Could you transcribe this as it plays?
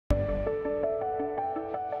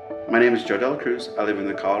My name is Joe Delacruz. I live in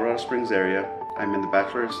the Colorado Springs area. I'm in the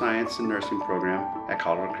Bachelor of Science in Nursing program at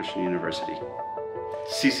Colorado Christian University.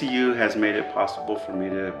 CCU has made it possible for me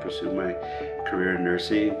to pursue my career in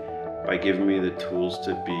nursing by giving me the tools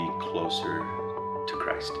to be closer to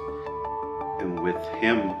Christ. And with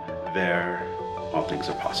Him there, all things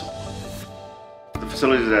are possible. The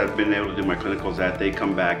facilities that I've been able to do my clinicals at, they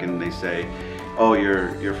come back and they say, oh,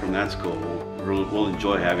 you're from that school. We'll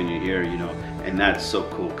enjoy having you here, you know. And that's so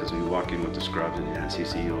cool because when you walk in with the scrubs and you have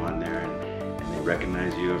CCU on there and they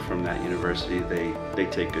recognize you from that university, they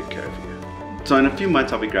take good care of you. So in a few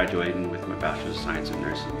months, I'll be graduating with my Bachelor of Science in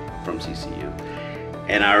Nursing from CCU.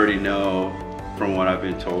 And I already know from what I've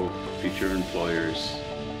been told, future employers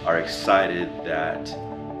are excited that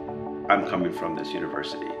I'm coming from this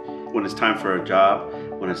university. When it's time for a job,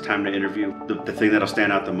 when it's time to interview, the thing that'll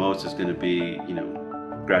stand out the most is going to be, you know,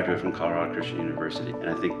 graduate from Colorado Christian University. And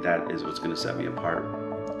I think that is what's going to set me apart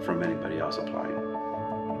from anybody else applying.